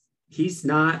he's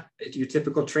not your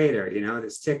typical trader,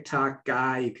 this TikTok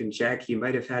guy. You can check, he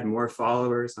might have had more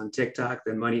followers on TikTok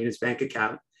than money in his bank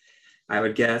account, I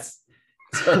would guess.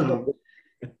 So,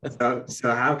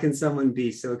 so how can someone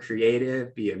be so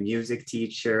creative, be a music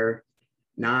teacher,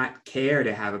 not care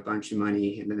to have a bunch of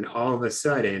money, and then all of a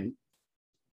sudden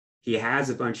he has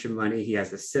a bunch of money, he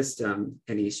has a system,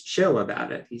 and he's chill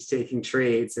about it. He's taking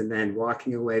trades and then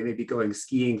walking away, maybe going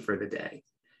skiing for the day.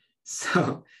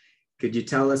 So could you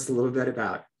tell us a little bit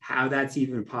about how that's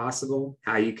even possible,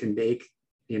 how you can make,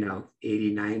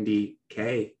 80,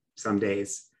 90K some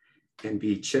days and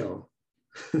be chill?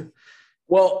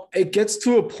 Well, it gets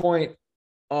to a point.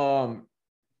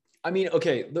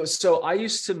 Okay. So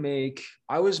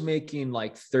I was making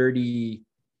like 30,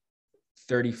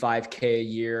 35K a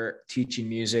year teaching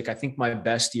music. I think my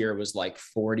best year was like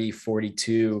 40,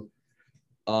 42.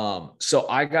 So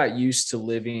I got used to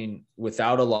living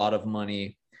without a lot of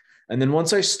money. And then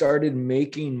once I started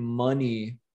making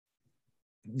money,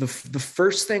 the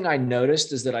first thing I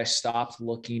noticed is that I stopped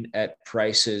looking at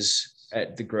prices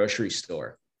at the grocery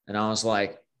store. And I was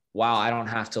like, wow, I don't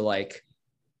have to like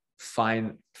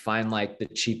find like the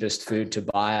cheapest food to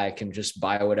buy. I can just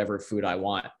buy whatever food I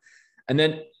want. And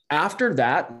then after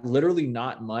that, literally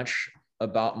not much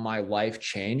about my life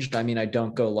changed. I mean, I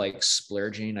don't go like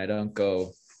splurging.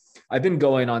 I've been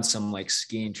going on some like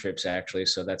skiing trips actually.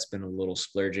 So that's been a little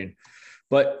splurging.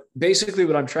 But basically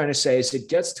what I'm trying to say is it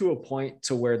gets to a point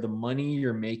to where the money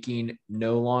you're making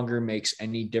no longer makes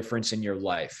any difference in your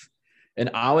life. And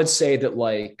I would say that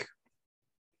like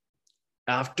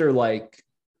after like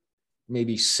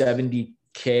maybe 70K,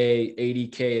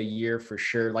 80K a year for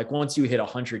sure. Like once you hit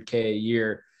 100K a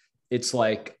year, it's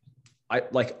like,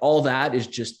 all that is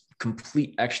just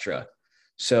complete extra.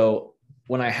 So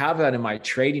when I have that in my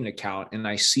trading account and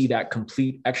I see that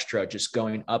complete extra just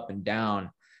going up and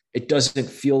down, it doesn't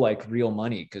feel like real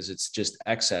money because it's just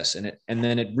excess. And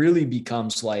then it really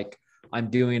becomes like I'm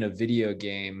doing a video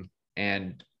game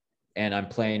and I'm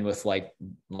playing with like,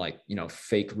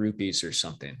 fake rupees or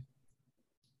something.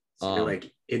 So you're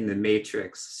like in the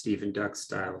Matrix, Stephen Duck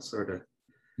style, sort of.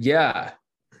 Yeah.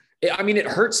 It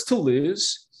hurts to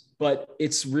lose, but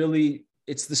it's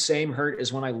the same hurt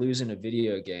as when I lose in a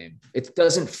video game. It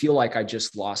doesn't feel like I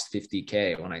just lost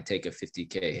 50K when I take a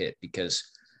 50K hit because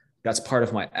that's part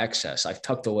of my excess. I've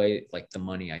tucked away like the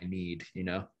money I need,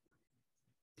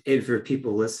 And for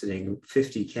people listening,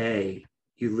 50K,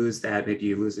 you lose that, maybe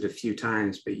you lose it a few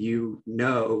times, but you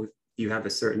have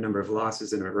a certain number of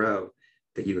losses in a row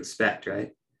that you expect,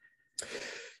 right?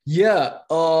 Yeah.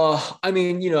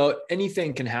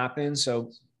 Anything can happen.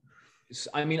 So,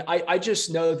 I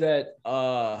just know that,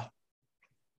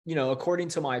 according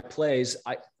to my plays,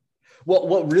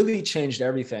 what really changed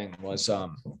everything was,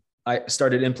 I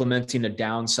started implementing a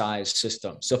downsize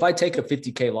system. So if I take a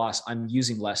 50K loss, I'm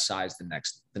using less size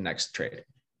the next trade.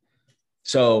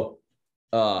 So,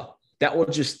 that will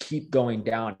just keep going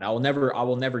down. I will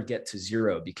never get to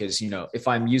zero because, if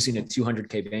I'm using a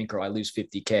 200K bankroll, I lose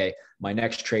 50K. My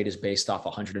next trade is based off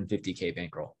 150K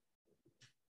bankroll.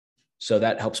 So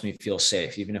that helps me feel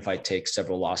safe, even if I take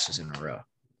several losses in a row.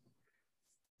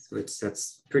 So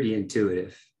that's pretty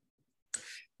intuitive.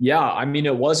 Yeah.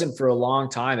 It wasn't for a long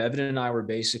time. Evan and I were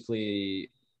basically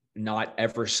not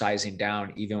ever sizing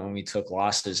down, even when we took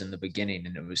losses in the beginning,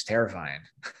 and it was terrifying.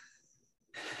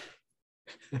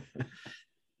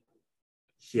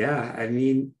 Yeah,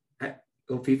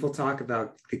 people talk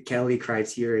about the Kelly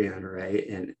criterion, right?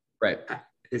 And right,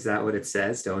 is that what it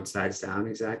says? Don't size down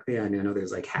exactly. I know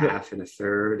there's like half and a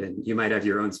third, and you might have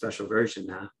your own special version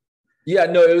now. Yeah,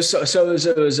 no, it was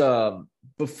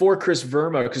before Chris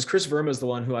Verma, because Chris Verma is the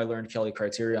one who I learned Kelly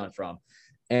criterion from,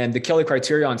 and the Kelly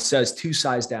criterion says 2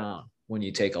 size down when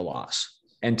you take a loss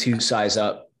and 2 size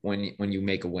up when you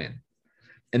make a win,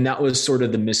 and that was sort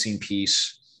of the missing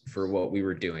piece for what we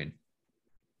were doing.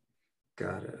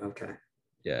 Got it. Okay.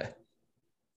 Yeah.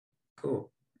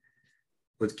 Cool.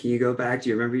 Well, can you go back? Do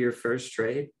you remember your first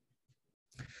trade?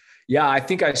 Yeah, I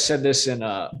think I said this in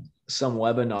some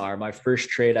webinar. My first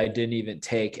trade I didn't even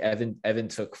take. Evan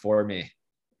took for me.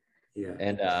 Yeah.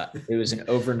 And it was an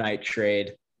overnight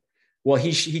trade. Well,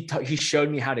 he showed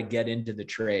me how to get into the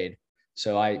trade.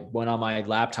 So I went on my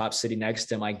laptop sitting next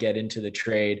to him. I get into the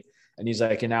trade, and he's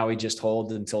like, and now we just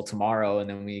hold until tomorrow, and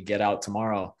then we get out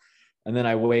tomorrow. And then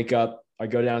I wake up, I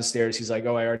go downstairs. He's like,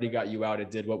 oh, I already got you out. It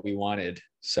did what we wanted.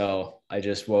 So I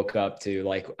just woke up to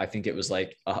I think it was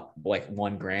like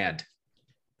 $1,000.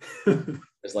 It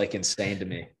was like insane to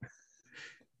me.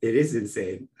 It is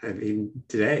insane.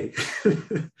 Today.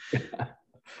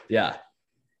 Yeah.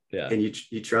 And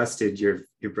you trusted your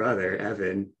brother,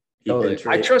 Evan, He'd been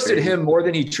Totally. I trusted trading. him more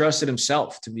than he trusted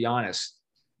himself, to be honest.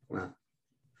 Wow.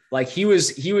 Like he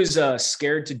was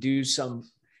scared to do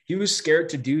he was scared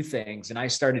to do things. And I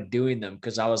started doing them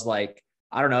because I was like,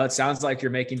 I don't know. It sounds like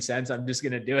you're making sense. I'm just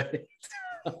going to do it.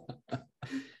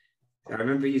 I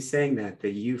remember you saying that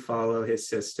you follow his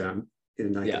system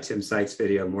in like a Tim Sykes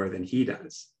video more than he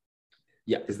does.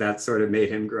 Yeah. Because that sort of made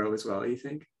him grow as well, you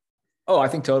think? Oh, I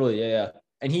think totally. Yeah. Yeah.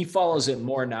 And he follows it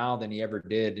more now than he ever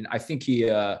did. And I think he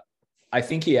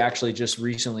actually just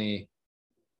recently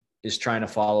is trying to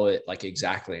follow it like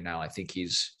exactly now. I think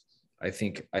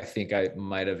I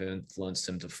might have influenced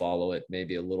him to follow it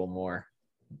maybe a little more.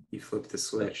 You flipped the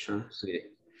switch, huh? See.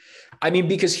 I mean,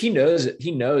 because he knows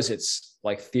it's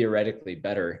like theoretically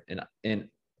better. And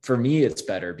for me, it's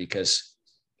better because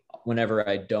whenever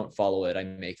I don't follow it, I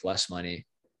make less money.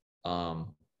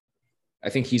 I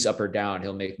think he's up or down.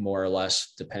 He'll make more or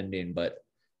less depending, but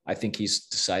I think he's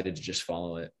decided to just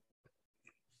follow it.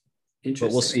 Interesting.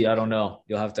 But we'll see. I don't know.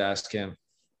 You'll have to ask him.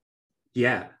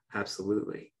 Yeah,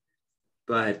 absolutely.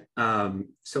 But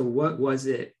so what was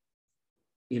it,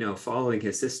 following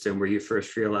his system where you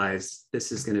first realized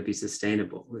this is going to be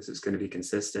sustainable, this is going to be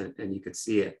consistent, and you could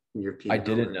see it in your P&L? I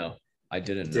didn't know.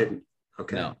 Didn't.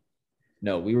 Okay.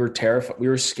 No, we were terrified. We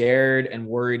were scared and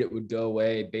worried it would go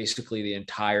away basically the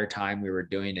entire time we were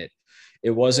doing it. It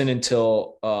wasn't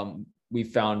until we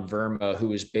found Verma, who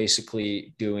was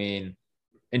basically doing,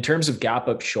 in terms of gap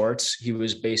up shorts, he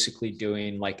was basically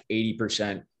doing like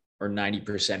 80% or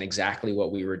 90% exactly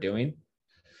what we were doing.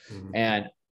 Mm-hmm. And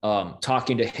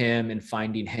talking to him and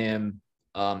finding him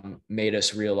made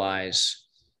us realize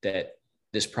that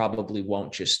this probably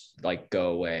won't just like go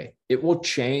away. It will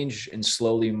change and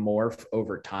slowly morph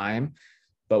over time.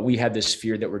 But we had this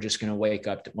fear that we're just going to wake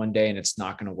up one day and it's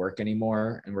not going to work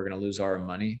anymore and we're going to lose our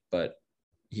money. But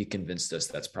he convinced us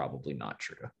that's probably not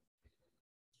true.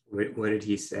 What did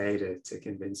he say to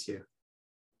convince you?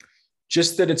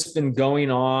 Just that it's been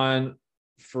going on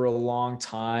for a long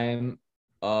time.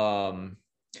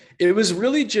 It was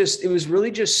really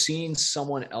just seeing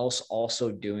someone else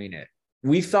also doing it.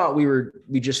 We thought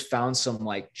we just found some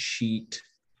like cheat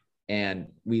and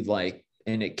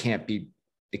it can't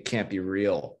be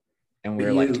real. And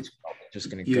we're like, it's probably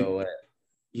just going to go away.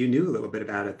 You knew a little bit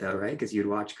about it though, right? Because you'd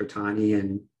watch Cortani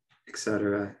and et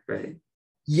cetera, right?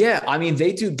 Yeah. I mean,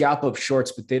 they do gap up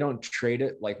shorts, but they don't trade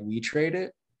it like we trade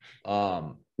it.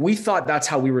 We thought that's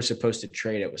how we were supposed to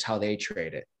trade it, was how they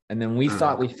trade it. And then we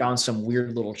thought we found some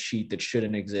weird little cheat that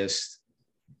shouldn't exist.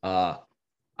 I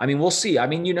mean, we'll see. I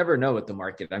mean, you never know with the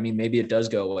market. I mean, maybe it does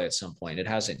go away at some point. It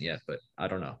hasn't yet, but I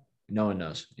don't know. No one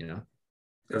knows,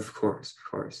 Of course.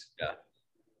 Yeah.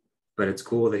 But it's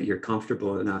cool that you're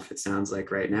comfortable enough, it sounds like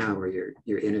right now, where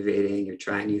you're innovating, you're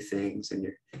trying new things, and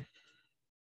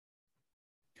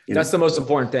that's the most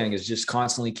important thing, is just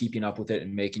constantly keeping up with it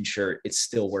and making sure it's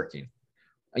still working.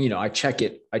 I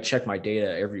check my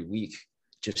data every week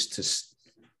just to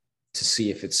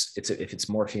see if it's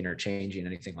morphing or changing,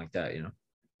 anything like that,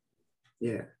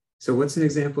 Yeah. So what's an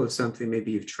example of something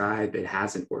maybe you've tried that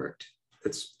hasn't worked?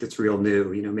 That's real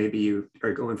new. Maybe you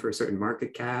are going for certain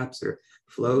market caps or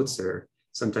floats or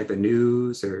some type of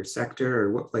news or sector,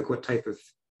 or what type of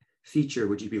feature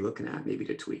would you be looking at maybe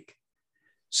to tweak?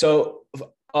 So,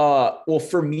 well,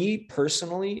 for me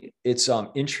personally, it's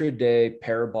intraday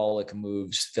parabolic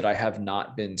moves that I have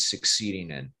not been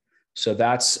succeeding in. So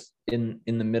that's in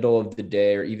the middle of the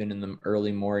day or even in the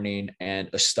early morning, and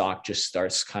a stock just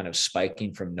starts kind of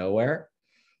spiking from nowhere.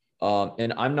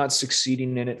 And I'm not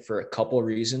succeeding in it for a couple of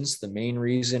reasons. The main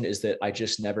reason is that I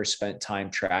just never spent time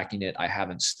tracking it. I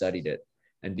haven't studied it.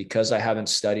 And because I haven't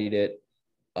studied it,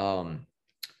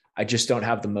 I just don't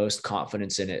have the most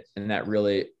confidence in it. And that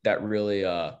really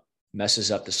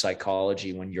messes up the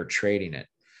psychology when you're trading it.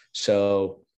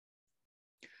 So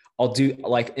I'll do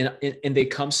and they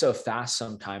come so fast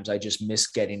sometimes I just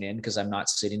miss getting in because I'm not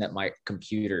sitting at my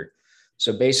computer.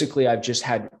 So basically I've just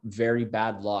had very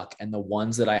bad luck, and the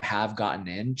ones that I have gotten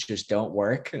in just don't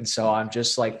work. And so I'm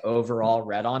just like overall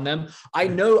red on them. I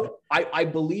know, I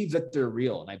believe that they're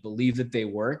real, and I believe that they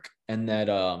work, and that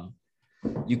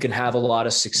you can have a lot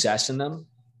of success in them.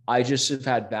 I just have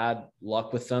had bad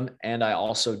luck with them. And I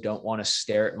also don't want to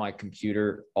stare at my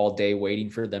computer all day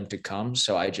waiting for them to come.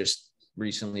 So I just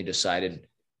recently decided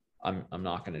I'm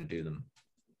not going to do them.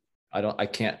 I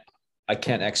can't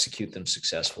execute them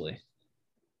successfully.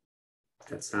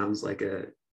 That sounds like a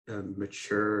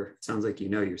mature, sounds like you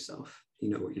know yourself, you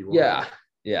know what you want.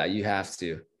 Yeah, you have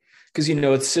to. Because,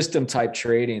 it's system type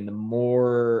trading, the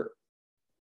more,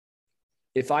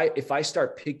 if I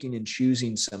start picking and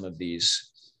choosing some of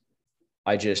these,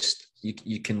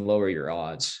 you can lower your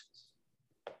odds.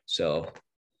 So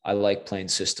I like playing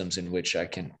systems in which I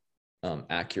can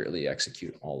accurately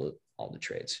execute all the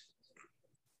trades.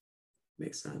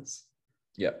 Makes sense.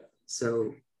 Yep.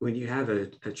 So when you have a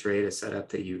trade, a setup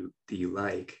that you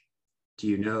like, do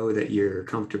you know that you're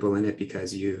comfortable in it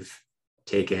because you've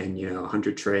taken,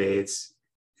 100 trades?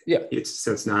 Yeah.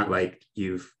 It's not like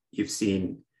you've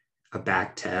seen a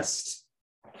back test.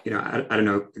 I don't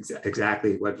know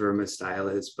exactly what Verma's style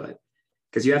is, but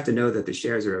because you have to know that the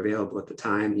shares are available at the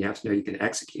time, you have to know you can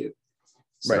execute.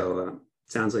 So Right.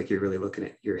 Sounds like you're really looking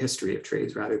at your history of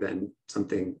trades rather than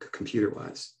something computer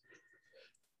wise.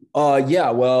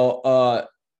 Yeah. Well,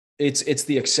 it's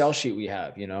the Excel sheet we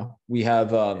have. We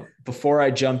have before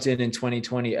I jumped in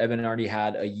 2020, Evan already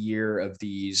had a year of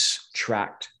these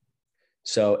tracked.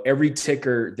 So every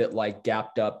ticker that like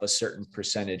gapped up a certain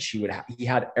percentage, he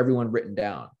had everyone written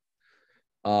down.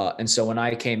 And so when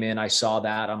I came in, I saw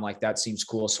that. I'm like, that seems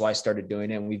cool. So I started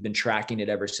doing it, and we've been tracking it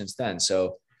ever since then.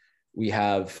 So we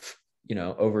have,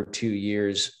 over 2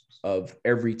 years of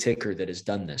every ticker that has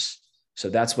done this. So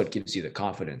that's what gives you the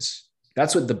confidence.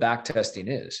 That's what the back testing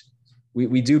is.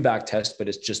 We do back test, but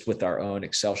it's just with our own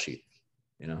Excel sheet,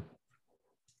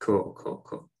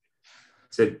 Cool.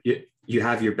 So you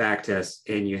have your back test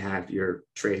and you have your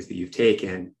trades that you've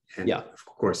taken. And yeah, of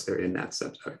course they're in that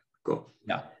subset. Cool.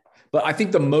 Yeah. But I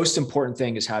think the most important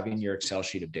thing is having your Excel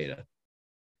sheet of data.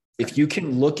 If you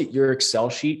can look at your Excel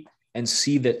sheet and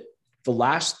see that the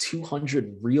last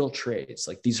 200 real trades,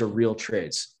 like these are real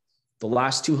trades, the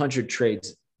last 200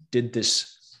 trades did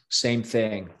this same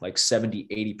thing like 70,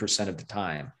 80% of the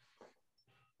time,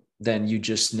 then you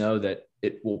just know that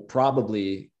it will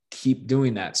probably keep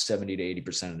doing that 70 to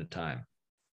 80% of the time.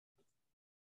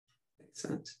 Makes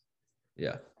sense.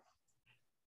 Yeah.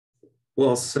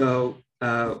 Well, so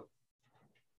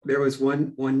there was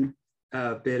one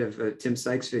bit of a Tim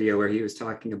Sykes video where he was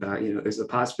talking about, there's a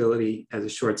possibility as a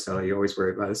short seller, you always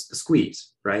worry about a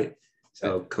squeeze, right?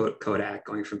 So Kodak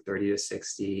going from 30 to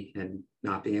 60 and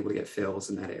not being able to get fills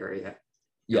in that area.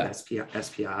 Yeah.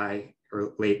 SPI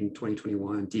or late in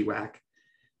 2021, DWAC.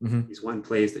 Mm-hmm. These one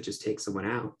plays that just take someone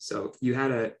out. So you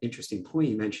had an interesting point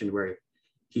you mentioned where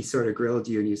he sort of grilled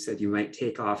you and you said you might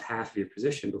take off half of your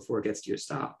position before it gets to your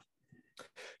stop.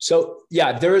 So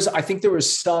yeah, I think there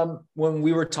was some, when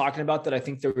we were talking about that, I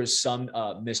think there was some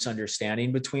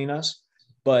misunderstanding between us.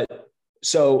 But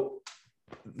so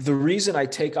the reason I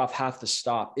take off half the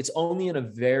stop, it's only in a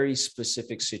very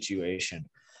specific situation.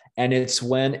 And it's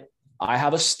when I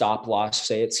have a stop loss,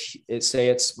 say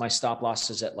it's my stop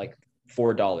loss is at like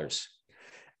 $4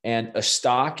 and a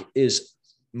stock is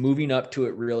moving up to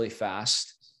it really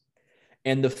fast.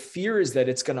 And the fear is that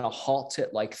it's going to halt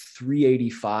at like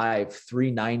 385,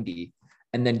 390,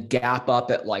 and then gap up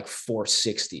at like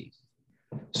 460.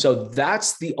 So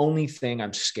that's the only thing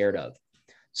I'm scared of.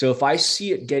 So if I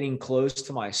see it getting close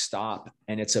to my stop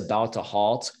and it's about to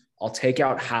halt, I'll take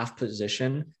out half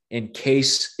position in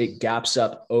case it gaps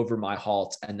up over my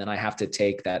halt. And then I have to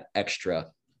take that extra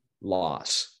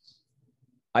loss.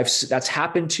 That's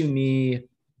happened to me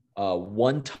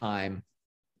one time.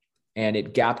 And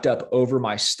it gapped up over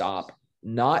my stop,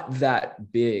 not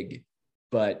that big,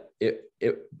 but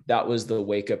that was the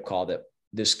wake up call that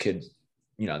this could,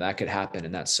 that could happen.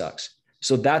 And that sucks.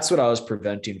 So that's what I was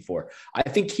preventing for. I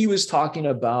think he was talking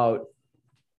about,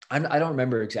 I don't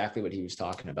remember exactly what he was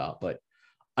talking about, but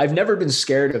I've never been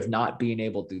scared of not being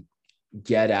able to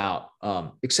get out,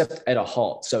 except at a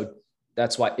halt. So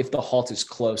that's why if the halt is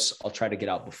close, I'll try to get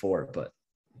out before, but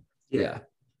yeah.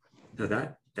 No,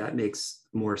 that makes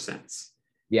more sense.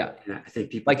 Yeah. And I think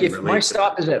people like if my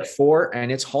stop is at 4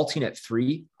 and it's halting at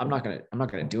 3, I'm not going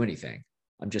to do anything.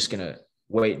 I'm just going to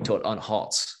wait until it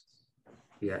unhalts.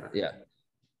 Yeah. Yeah.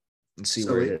 And see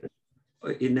where it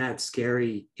is. In that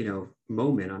scary,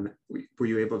 moment, were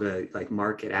you able to like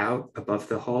mark it out above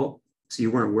the halt? So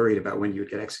you weren't worried about when you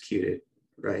would get executed,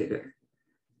 right?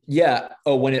 Yeah.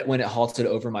 Oh, when it halted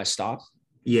over my stop.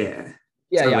 Yeah.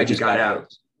 Yeah. Like I just got out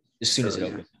as soon as it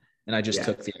opened. And I just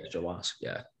took the extra loss.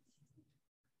 Yeah.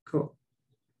 Cool.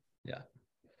 Yeah.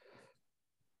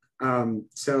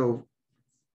 So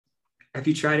have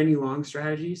you tried any long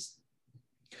strategies?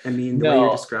 I mean, the way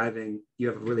you're describing, you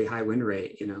have a really high win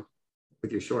rate,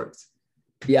 with your shorts.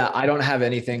 Yeah. I don't have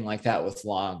anything like that with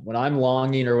long. When I'm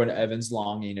longing or when Evan's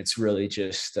longing, it's really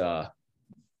just,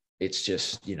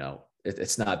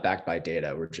 it's not backed by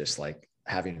data. We're just like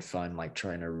having fun, like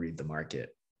trying to read the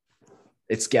market.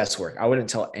 It's guesswork. I wouldn't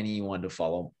tell anyone to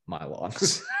follow my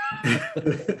longs.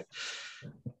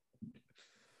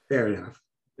 Fair enough.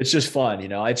 It's just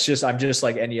fun, I'm just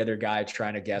like any other guy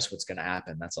trying to guess what's going to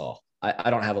happen. That's all. I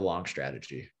don't have a long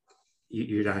strategy.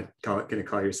 you're not going to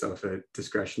call yourself a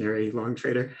discretionary long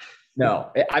trader?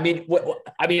 No, I mean,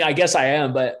 I guess I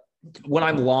am, but when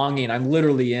I'm longing, I'm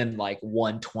literally in like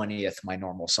 1/20th my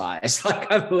normal size.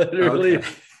 Like Okay.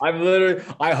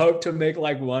 I hope to make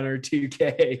like 1 or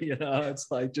 2K, you know,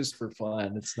 it's like just for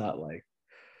fun. It's not like,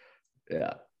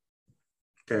 yeah.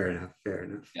 Fair enough. Fair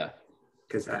enough. Yeah.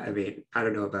 Because I mean, I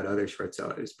don't know about other short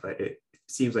sellers, but it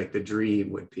seems like the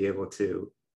dream would be able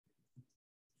to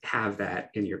have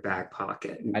that in your back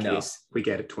pocket in I know. case we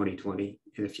get a 2020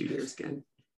 in a few years again.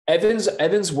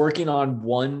 Evan's working on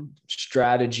one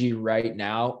strategy right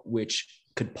now, which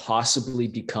could possibly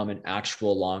become an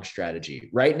actual long strategy.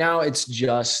 Right now, it's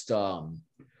just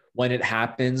when it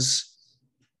happens,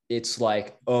 it's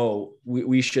like, oh,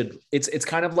 we should. It's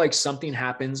kind of like something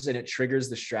happens and it triggers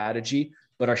the strategy,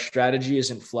 but our strategy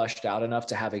isn't fleshed out enough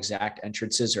to have exact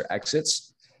entrances or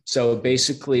exits. So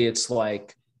basically, it's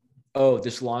like, oh,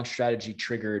 this long strategy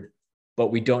triggered, but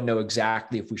we don't know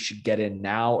exactly if we should get in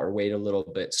now or wait a little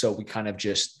bit. So we kind of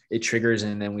just, it triggers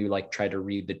and then we like try to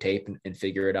read the tape and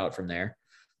figure it out from there.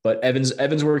 But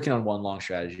Evan's working on one long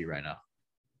strategy right now.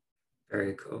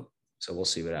 Very cool. So we'll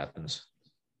see what happens.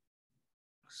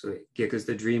 Sweet. Yeah, because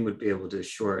the dream would be able to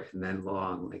short and then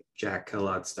long, like Jack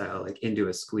Kellogg style, like into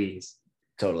a squeeze.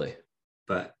 Totally.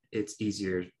 But it's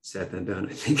easier said than done,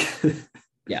 I think.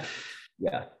 Yeah.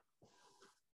 Yeah.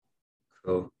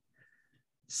 Cool.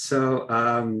 So,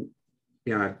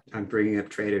 you know, I'm bringing up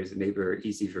traders that maybe are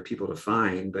easy for people to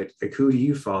find, but like, who do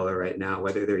you follow right now?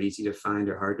 Whether they're easy to find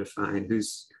or hard to find, who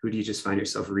do you just find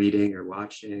yourself reading or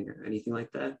watching or anything like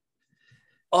that?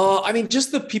 I mean,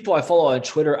 just the people I follow on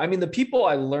Twitter. I mean, the people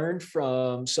I learned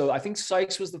from. So I think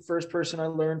Sykes was the first person I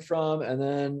learned from, and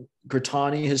then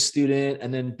Grattani, his student,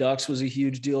 and then Dux was a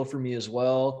huge deal for me as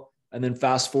well. And then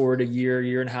fast forward a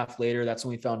year and a half later, that's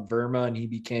when we found Verma, and he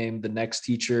became the next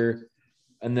teacher.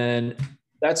 And then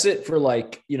that's it for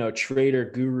like, you know, trader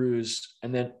gurus.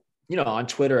 And then, you know, on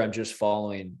Twitter, I'm just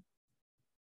following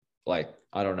like,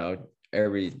 I don't know,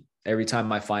 every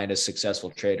time I find a successful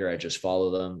trader, I just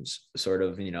follow them sort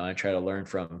of, you know, I try to learn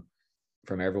from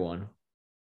everyone.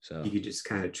 So You just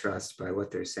kind of trust by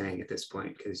what they're saying at this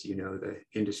point because you know the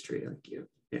industry like you.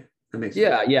 Yeah, that makes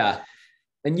sense. Yeah.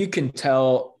 And you can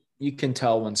tell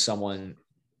when someone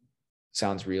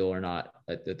sounds real or not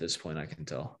at this point. I can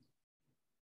tell.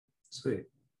 Sweet.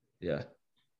 Yeah.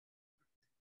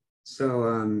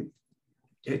 So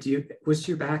what's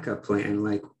your backup plan?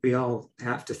 Like we all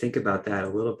have to think about that a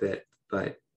little bit,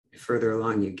 but further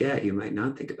along you get, you might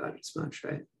not think about it as much,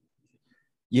 right?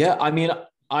 Yeah. I mean,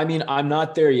 I'm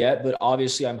not there yet, but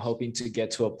obviously I'm hoping to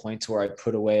get to a point to where I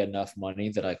put away enough money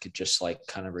that I could just like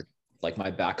kind of like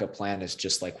my backup plan is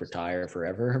just like retire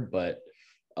forever. But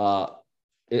I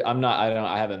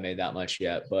haven't made that much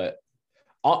yet, but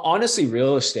honestly,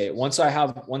 real estate,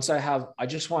 I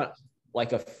just want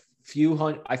like a few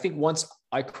hundred. I think once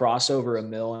I cross over $1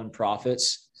 million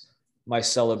profits, my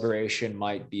celebration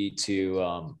might be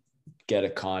to get a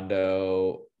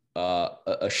condo,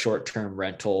 a short-term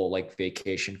rental, like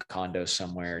vacation condo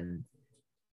somewhere, and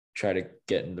try to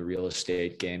get in the real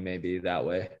estate game maybe that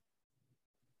way.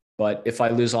 But if I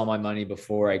lose all my money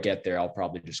before I get there, I'll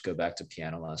probably just go back to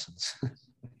piano lessons.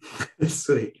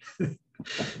 Sweet.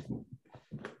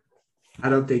 I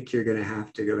don't think you're going to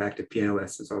have to go back to piano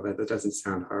lessons. All that doesn't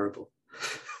sound horrible.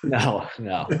 No.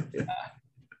 Yeah.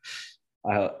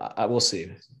 I will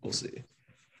see. We'll see.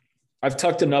 I've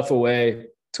tucked enough away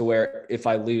to where if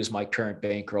I lose my current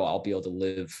bankroll, I'll be able to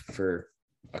live for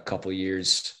a couple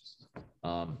years,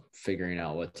 figuring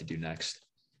out what to do next.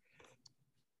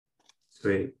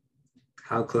 Sweet.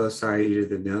 How close are you to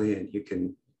the million? You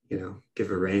can, you know,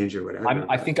 give a range or whatever.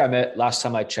 I think I'm at, last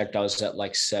time I checked, I was at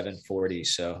like 740.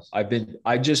 So I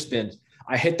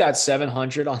hit that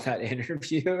 700 on that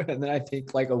interview. And then I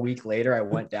think like a week later, I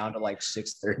went down to like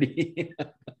 630.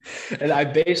 And I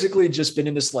basically just been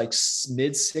in this like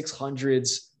mid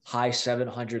 600s, high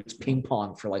 700s ping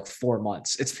pong for like 4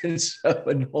 months. It's been so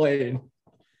annoying.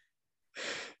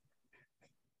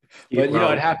 But you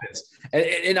know, it happens.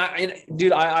 And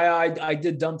dude, I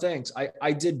did dumb things.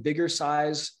 I did bigger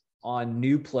size on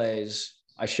new plays.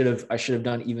 I should have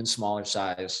done even smaller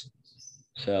size.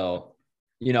 So,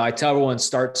 you know, I tell everyone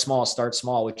start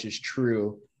small, which is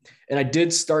true. And I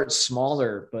did start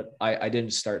smaller, but I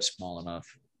didn't start small enough.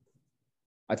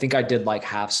 I think I did like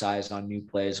half size on new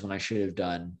plays when I should have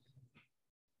done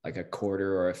like a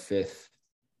quarter or a fifth,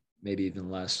 maybe even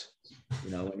less.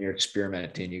 You know, when you're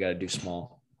experimenting, you got to do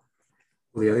small.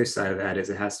 Well, the other side of that is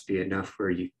it has to be enough where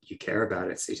you care about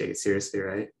it, so you take it seriously,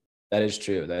 right? That is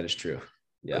true.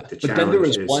 Yeah. But then there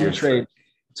was one trade.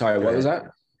 Sorry, what was that?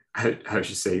 I was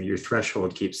just saying your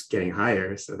threshold keeps getting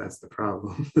higher, so that's the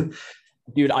problem.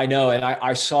 Dude, I know. And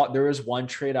I saw there was one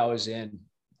trade I was in,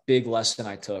 big lesson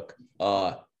I took,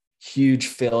 huge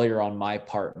failure on my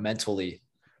part mentally,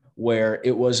 where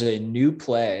it was a new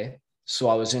play. So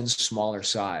I was in smaller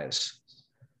size.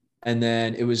 And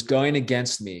then it was going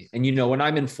against me. And when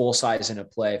I'm in full size in a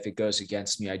play, if it goes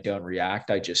against me, I don't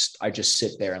react. I just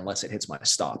sit there unless it hits my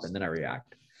stop, and then I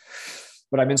react.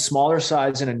 But I'm in smaller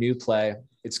size in a new play.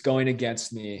 It's going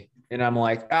against me. And I'm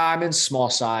like, I'm in small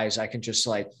size. I can just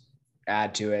like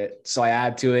add to it. So I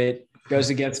add to it, goes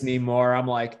against me more. I'm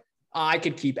like, I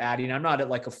could keep adding. I'm not at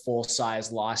like a full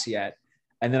size loss yet.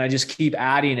 And then I just keep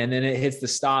adding, and then it hits the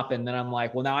stop. And then I'm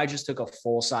like, well, now I just took a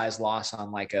full size loss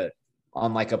on like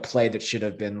a play that should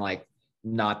have been like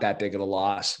not that big of a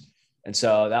loss. And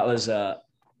so that was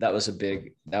a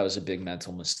big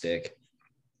mental mistake.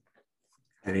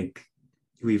 I think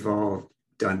we've all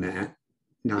done that,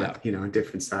 not, in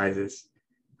different sizes.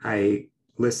 I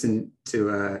listen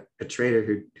to a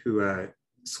trader who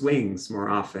swings more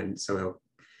often. So it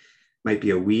might be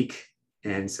a week.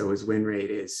 And so his win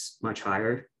rate is much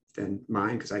higher than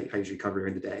mine, because I usually cover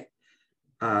in the day.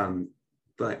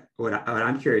 But what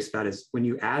I'm curious about is when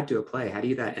you add to a play, how do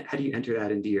you enter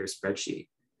that into your spreadsheet?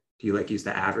 Do you like use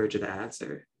the average of the ads,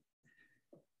 or?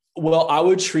 Well, I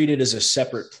would treat it as a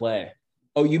separate play.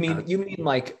 Oh, you mean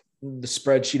like the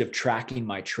spreadsheet of tracking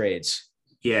my trades?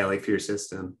 Yeah, like for your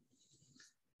system.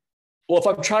 Well, if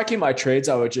I'm tracking my trades,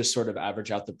 I would just sort of average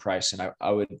out the price, and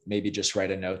I would maybe just write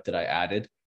a note that I added.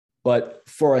 But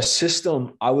for a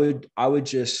system, I would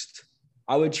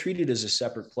treat it as a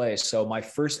separate play. So my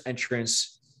first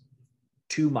entrance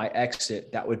to my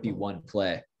exit, that would be one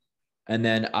play. And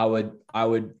then I would,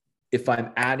 if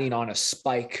I'm adding on a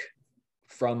spike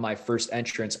from my first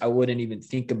entrance, I wouldn't even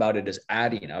think about it as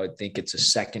adding. I would think it's a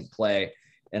second play,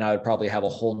 and I would probably have a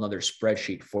whole nother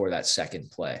spreadsheet for that second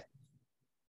play.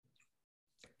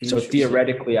 So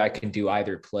theoretically, I can do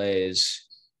either plays.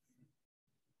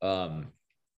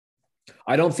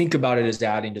 I don't think about it as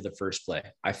adding to the first play.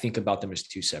 I think about them as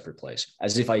two separate plays,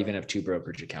 as if I even have two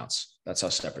brokerage accounts. That's how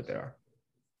separate they are.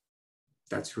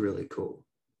 That's really cool.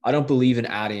 I don't believe in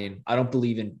adding. I don't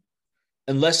believe in,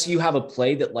 unless you have a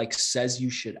play that like says you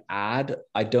should add,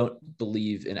 I don't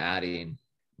believe in adding.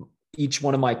 Each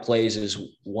one of my plays is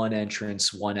one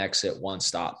entrance, one exit, one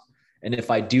stop. And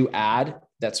if I do add,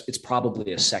 it's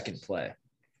probably a second play.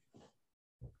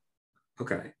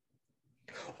 Okay.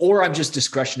 Or I'm just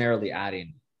discretionarily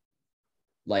adding,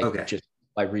 like just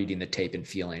by reading the tape and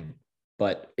feeling.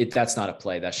 But that's not a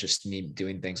play. That's just me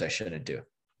doing things I shouldn't do.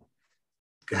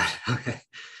 Got it. Okay.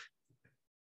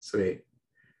 Sweet.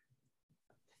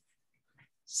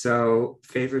 So,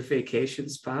 favorite vacation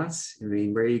spots? I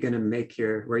mean, where are you going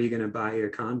to buy your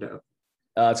condo?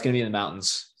 It's going to be in the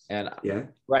mountains. And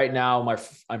right now,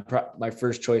 my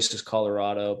first choice is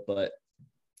Colorado, but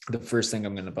the first thing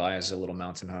I'm going to buy is a little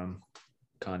mountain home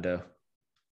condo.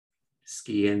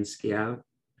 Ski in, ski out?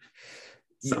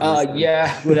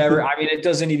 Yeah, whatever. I mean, it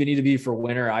doesn't even need to be for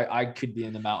winter. I could be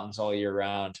in the mountains all year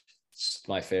round. It's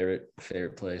my favorite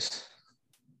place.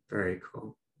 Very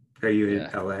cool. Are you in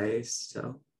LA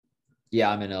still? Yeah,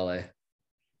 I'm in LA.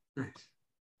 Nice.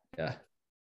 Yeah.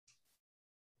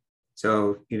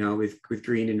 So, with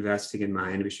green investing in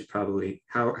mind, we should probably,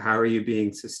 how are you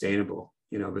being sustainable,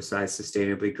 besides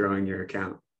sustainably growing your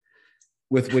account?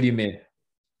 With what do you mean?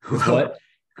 With what?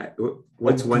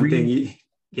 What's one thing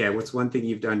what's one thing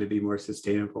you've done to be more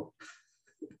sustainable?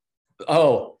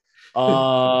 Oh,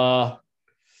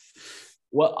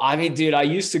 well, I mean, dude, I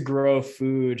used to grow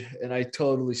food and I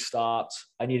totally stopped.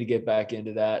 I need to get back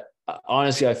into that.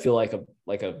 Honestly, I feel like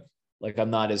I'm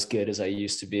not as good as I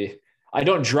used to be. I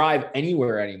don't drive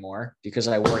anywhere anymore because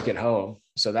I work at home.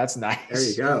 So that's nice. There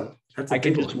you go. I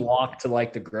can just walk to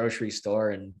like the grocery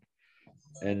store and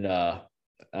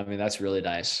I mean, that's really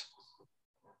nice.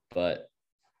 But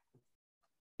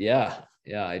yeah,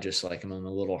 I just like, I'm a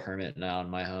little hermit now in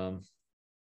my home.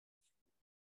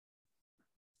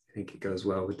 I think it goes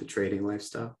well with the trading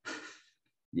lifestyle.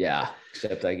 Yeah,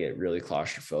 except I get really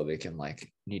claustrophobic and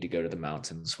like need to go to the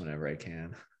mountains whenever I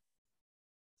can.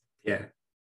 Yeah,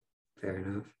 fair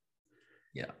enough.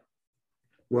 Yeah.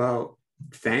 Well,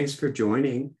 thanks for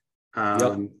joining.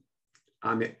 I'm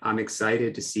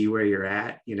excited to see where you're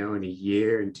at, in a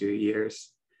year and 2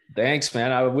 years. Thanks,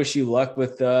 man. I wish you luck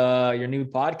with your new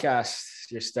podcast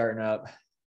you're starting up.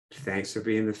 Thanks for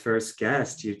being the first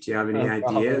guest. Do you have any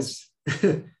ideas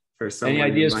for someone? Any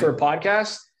ideas for a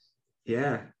podcast?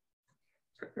 Yeah.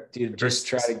 Dude, just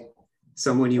try to.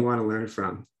 Someone you want to learn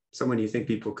from, someone you think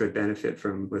people could benefit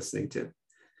from listening to.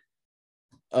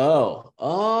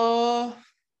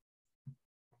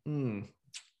 I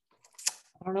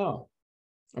don't know.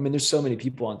 I mean, there's so many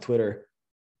people on Twitter.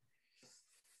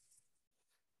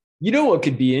 You know what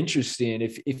could be interesting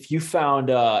if you found,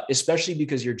 especially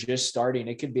because you're just starting,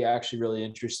 it could be actually really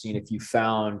interesting if you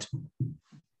found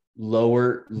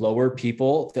lower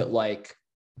people that like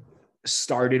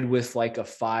started with like a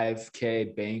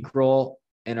 5K bankroll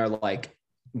and are like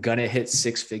gonna hit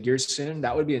 6 figures soon.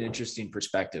 That would be an interesting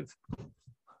perspective.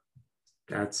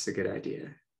 That's a good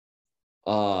idea.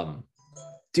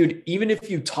 Dude, even if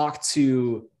you talk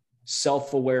to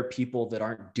self-aware people that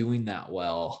aren't doing that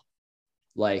well,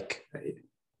 like,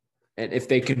 and if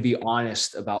they can be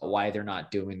honest about why they're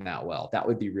not doing that well, that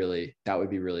would be really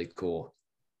cool.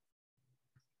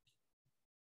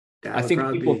 I think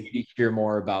people need to hear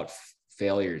more about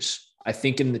failures. I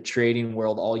think in the trading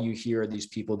world, all you hear are these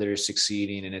people that are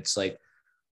succeeding, and it's like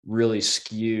really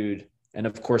skewed. And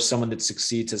of course, someone that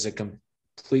succeeds has a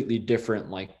completely different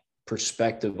like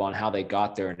perspective on how they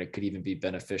got there, and it could even be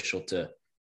beneficial to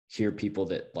hear people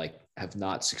that like have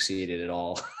not succeeded at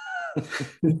all.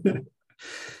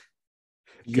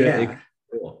 Yeah.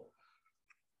 Cool.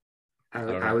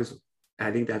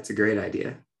 I think that's a great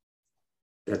idea.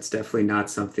 That's definitely not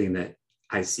something that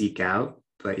I seek out,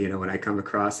 but you know, when I come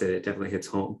across it, it definitely hits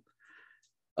home.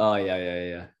 Oh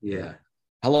yeah. Yeah.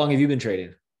 How long have you been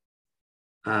trading?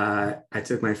 I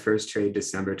took my first trade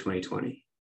December 2020.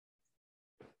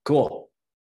 Cool.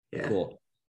 Yeah. Cool.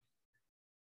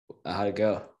 How'd it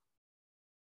go?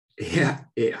 Yeah,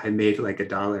 I made like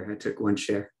 $1. I took one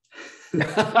share.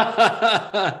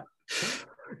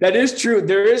 That is true.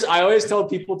 I always tell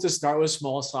people to start with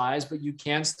small size, but you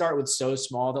can start with so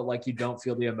small that like you don't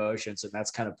feel the emotions, and that's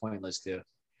kind of pointless too.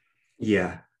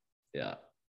 Yeah. Yeah.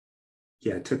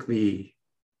 It took me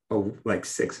like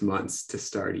 6 months to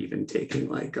start even taking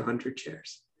like 100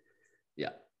 shares.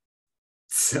 Yeah.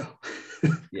 So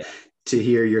yeah, to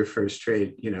hear your first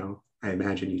trade, you know, I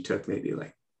imagine you took maybe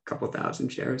like a couple thousand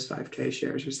shares, 5K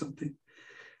shares or something.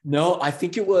 No, I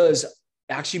think it was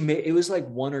like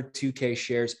 1 or 2K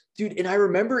shares, dude. And I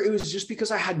remember it was just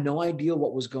because I had no idea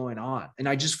what was going on, and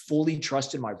I just fully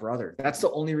trusted my brother. That's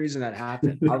the only reason that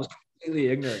happened. I was completely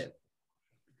ignorant.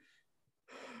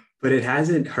 But it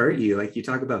hasn't hurt you. Like you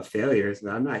talk about failures,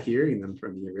 but I'm not hearing them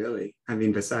from you really. I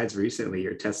mean, besides recently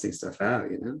you're testing stuff out,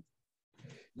 you know?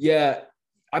 Yeah.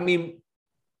 I mean,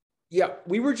 yeah,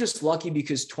 we were just lucky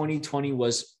because 2020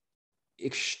 was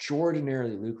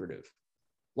extraordinarily lucrative.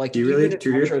 Like you even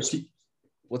really,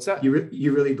 what's that? You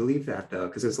really believe that though?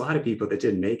 Because there's a lot of people that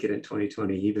didn't make it in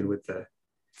 2020, even with the.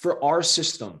 For our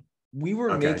system, we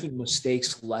were making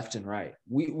mistakes left and right.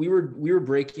 We were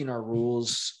breaking our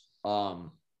rules.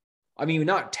 I mean,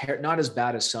 not as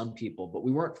bad as some people, but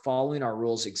we weren't following our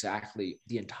rules exactly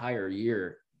the entire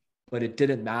year. But it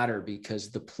didn't matter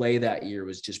because the play that year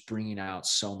was just bringing out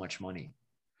so much money.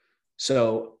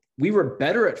 So we were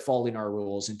better at following our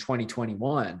rules in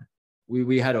 2021.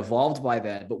 We had evolved by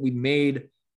then, but we made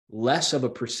less of a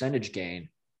percentage gain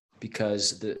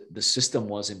because the system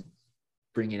wasn't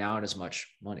bringing out as much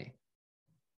money.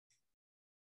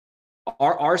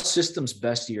 Our system's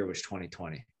best year was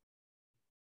 2020.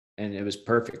 And it was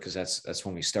perfect because that's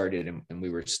when we started, and we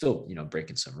were still, you know,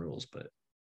 breaking some rules, but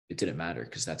it didn't matter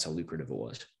because that's how lucrative it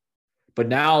was. But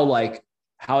now, like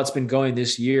how it's been going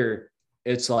this year,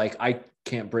 it's like I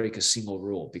can't break a single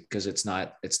rule because it's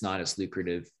not as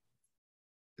lucrative.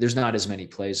 There's not as many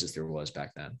plays as there was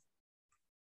back then.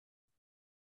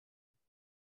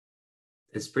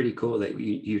 It's pretty cool that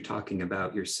you talking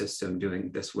about your system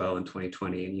doing this well in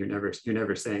 2020, and you're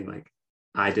never saying like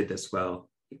I did this well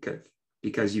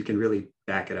because you can really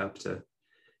back it up to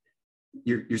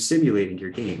you're simulating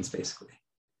your gains basically.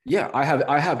 Yeah, I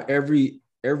have every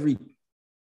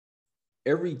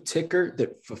ticker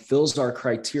that fulfills our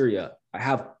criteria. I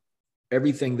have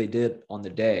everything they did on the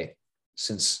day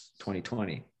since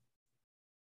 2020.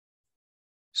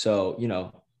 So, you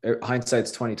know,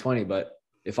 hindsight's 2020, but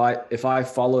if I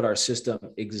followed our system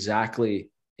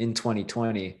exactly in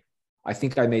 2020, I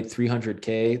think I made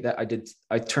 300K.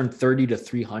 I turned 30 to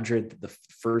 300 the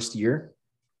first year.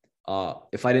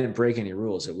 If I didn't break any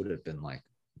rules, it would have been like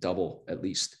double at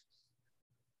least.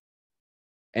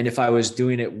 And if I was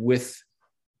doing it with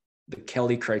the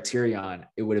Kelly criterion,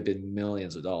 it would have been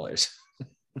millions of dollars.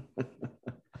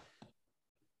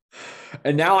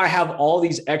 And now I have all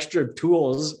these extra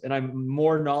tools and I'm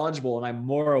more knowledgeable and I'm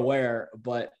more aware,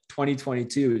 but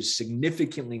 2022 is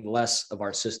significantly less of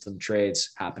our system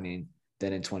trades happening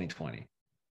than in 2020.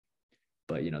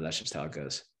 But, you know, that's just how it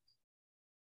goes.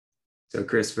 So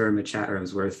Chris Verma chat room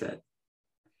is worth it.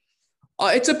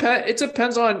 It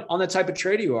depends on the type of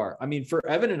trader you are. I mean, for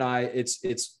Evan and I, it's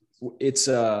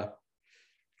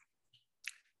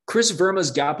Chris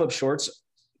Verma's gap up shorts,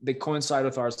 they coincide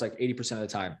with ours like 80% of the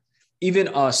time. Even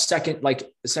second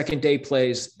day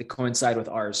plays that coincide with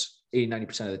ours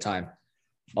 80-90% of the time.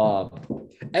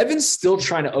 Evan's still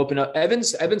trying to open up.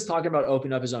 Evan's talking about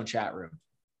opening up his own chat room.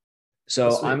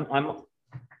 So I'm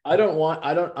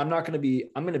not going to be,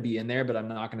 I'm going to be in there, but I'm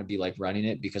not going to be like running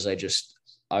it because like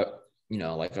I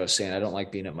was saying, I don't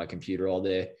like being at my computer all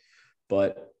day,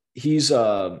 but he's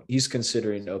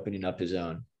considering opening up his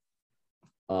own.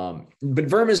 But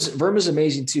Verma's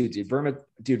amazing too, dude.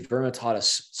 Verma taught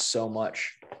us so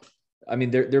much. I mean,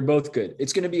 they're both good.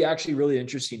 It's going to be actually really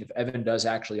interesting if Evan does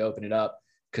actually open it up,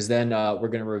 because then we're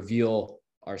going to reveal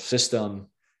our system,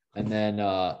 and then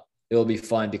it'll be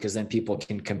fun because then people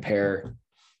can compare,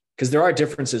 because there are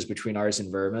differences between ours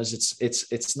and Verma's.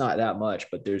 It's not that much,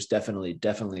 but there's definitely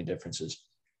differences,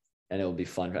 and it will be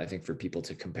fun, I think, for people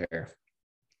to compare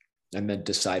and then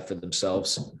decide for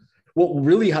themselves. Well,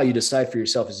 really how you decide for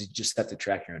yourself is you just have to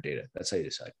track your own data. That's how you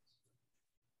decide.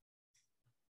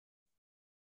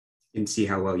 And see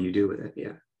how well you do with it.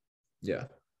 Yeah. Yeah.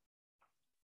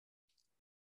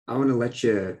 I want to let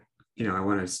you, I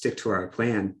want to stick to our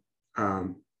plan.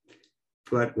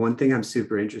 But one thing I'm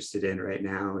super interested in right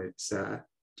now, it's,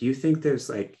 do you think there's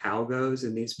like algos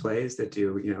in these plays that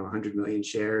do, 100 million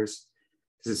shares?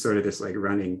 This is sort of this like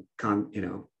running,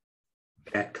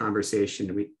 bet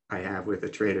conversation I have with a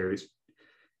trader who's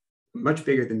much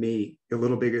bigger than me, a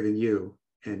little bigger than you,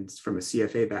 and from a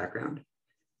CFA background.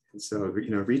 And so,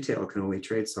 retail can only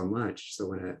trade so much. So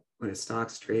when a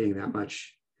stock's trading that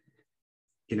much,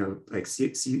 like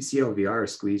CLVR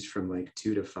squeezed from like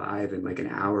 2 to 5 in like an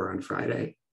hour on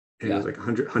Friday, and it was like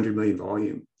 100 million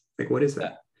volume. Like, what is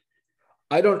that?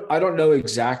 I don't know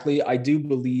exactly. I do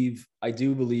believe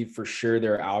for sure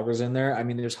there are algos in there. I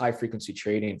mean, there's high frequency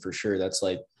trading for sure. That's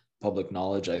like public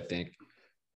knowledge, I think.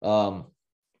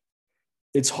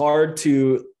 It's hard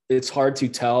to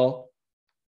tell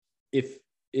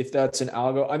if that's an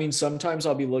algo. I mean, sometimes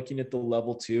I'll be looking at the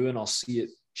level 2 and I'll see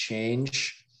it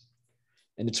change,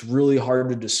 and it's really hard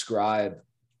to describe.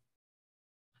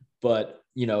 But,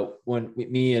 when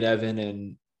me and Evan,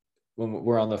 and when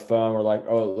we're on the phone, we're like,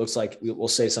 oh, it looks like, we'll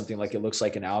say something like, it looks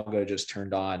like an algo just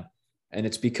turned on. And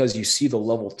it's because you see the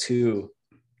level 2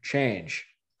 change,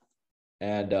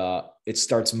 and it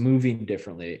starts moving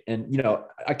differently. And,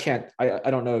 I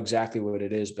don't know exactly what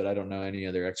it is, but I don't know any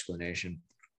other explanation.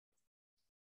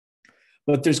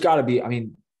 But there's got to be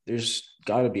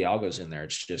algos in there.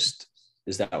 It's just,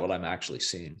 is that what I'm actually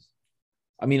seeing?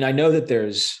 I mean, I know that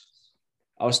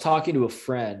I was talking to a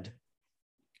friend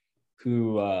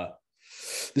who,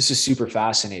 this is super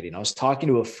fascinating. I was talking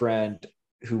to a friend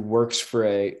who works for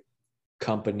a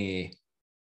company,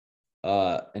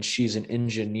 and she's an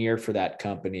engineer for that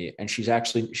company. And she's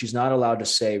not allowed to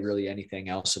say really anything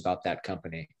else about that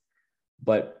company.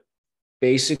 But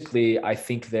basically, I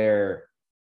think they're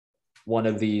one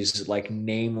of these like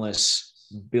nameless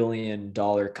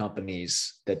billion-dollar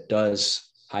companies that does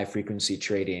high frequency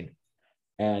trading.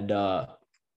 And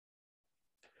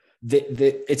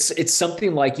it's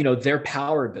something like, their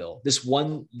power bill, this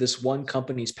one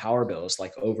company's power bill is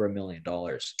like over $1 million.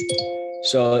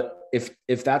 So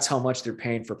if that's how much they're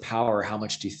paying for power, how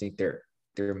much do you think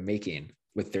they're making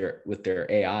with their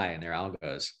AI and their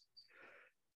algos?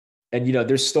 And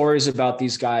there's stories about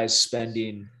these guys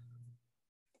spending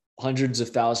hundreds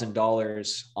of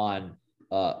 $1,000s on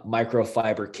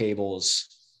microfiber cables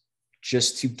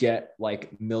just to get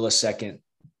like milliseconds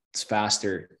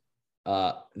faster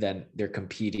than their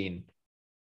competing,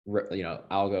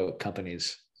 algo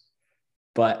companies.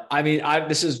 But I mean,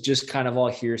 this is just kind of all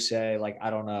hearsay. Like,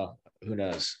 I don't know, who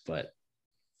knows, but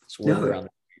it's worth around.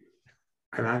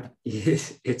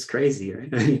 It's crazy,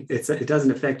 right? I mean, it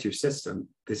doesn't affect your system.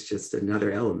 It's just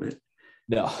another element.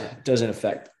 No, it doesn't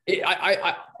affect.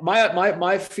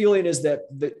 My feeling is that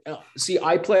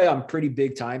I play on pretty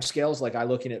big time scales. Like, I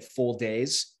looking at full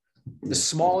days. The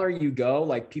smaller you go,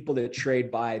 like people that trade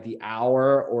by the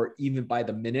hour or even by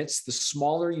the minutes, the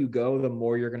smaller you go, the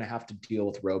more you're going to have to deal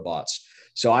with robots.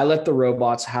 So I let the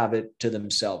robots have it to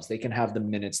themselves. They can have the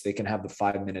minutes, they can have the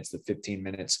 5 minutes, the 15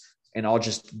 minutes, and I'll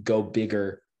just go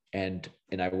bigger, and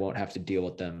I won't have to deal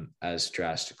with them as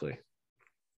drastically.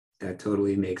 That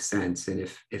totally makes sense. And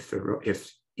if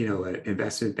an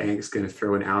investment bank is going to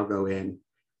throw an algo in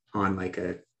on like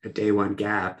a day one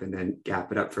gap and then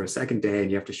gap it up for a second day,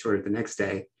 and you have to short it the next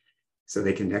day so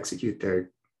they can execute their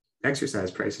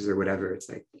exercise prices or whatever, it's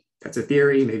like, that's a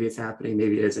theory. Maybe it's happening,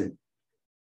 maybe it isn't.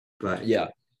 But yeah,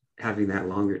 having that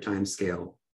longer time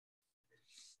scale,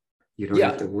 you don't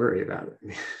have to worry about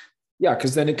it. Yeah,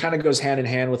 because then it kind of goes hand in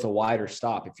hand with a wider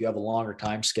stop. If you have a longer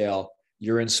time scale,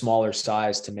 you're in smaller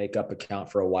size to make up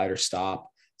account for a wider stop.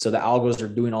 So the algos are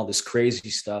doing all this crazy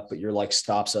stuff, but you're like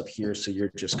stops up here. So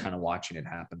you're just kind of watching it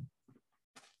happen.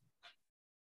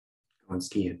 On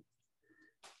skiing.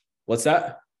 What's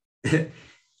that?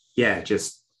 Yeah,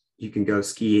 just you can go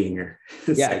skiing or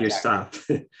set your stop.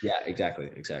 Yeah, exactly.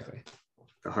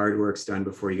 The hard work's done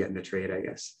before you get in the trade, I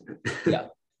guess. Yeah,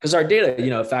 because our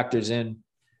data, factors in,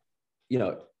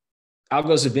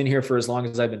 algos have been here for as long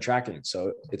as I've been tracking,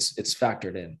 so it's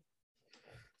factored in.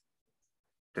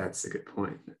 That's a good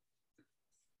point.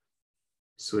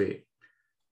 Sweet.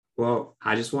 Well,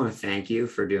 I just want to thank you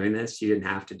for doing this. You didn't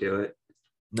have to do it.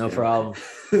 No problem.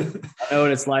 I know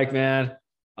what it's like, man.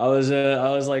 I was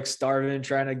like starving,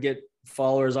 trying to get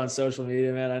followers on social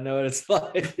media, man. I know what it's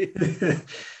like.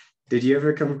 Did you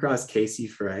ever come across Casey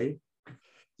Frey?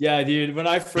 Yeah, dude. When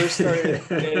I first started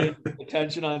getting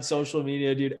attention on social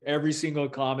media, dude, every single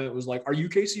comment was like, "Are you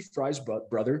Casey Frey's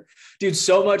brother?" Dude,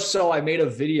 so much so I made a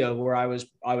video where I was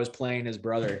playing his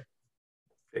brother.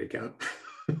 There you go.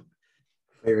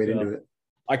 Play right into it.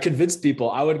 I convinced people.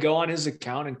 I would go on his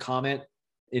account and comment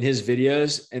in his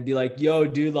videos and be like, "Yo,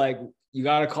 dude, like you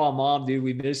gotta call mom, dude.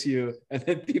 We miss you." And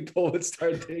then people would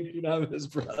start thinking I'm his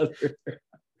brother.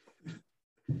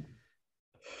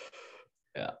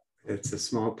 Yeah. It's a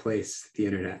small place, the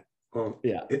internet. Well,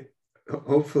 yeah.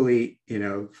 Hopefully,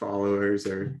 followers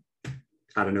are,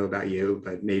 I don't know about you,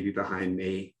 but maybe behind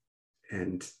me.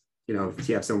 And, if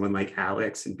you have someone like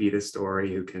Alex and Be the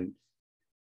Story who can,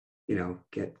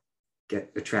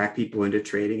 attract people into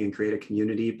trading and create a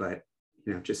community, but,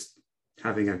 just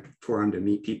having a forum to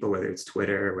meet people, whether it's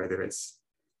Twitter, whether it's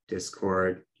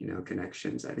Discord,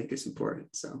 connections, I think is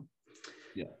important. So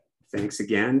yeah, thanks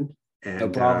again. And no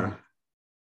problem.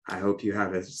 I hope you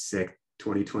have a sick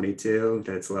 2022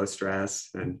 that's low stress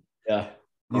and all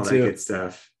that good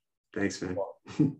stuff. Thanks, man.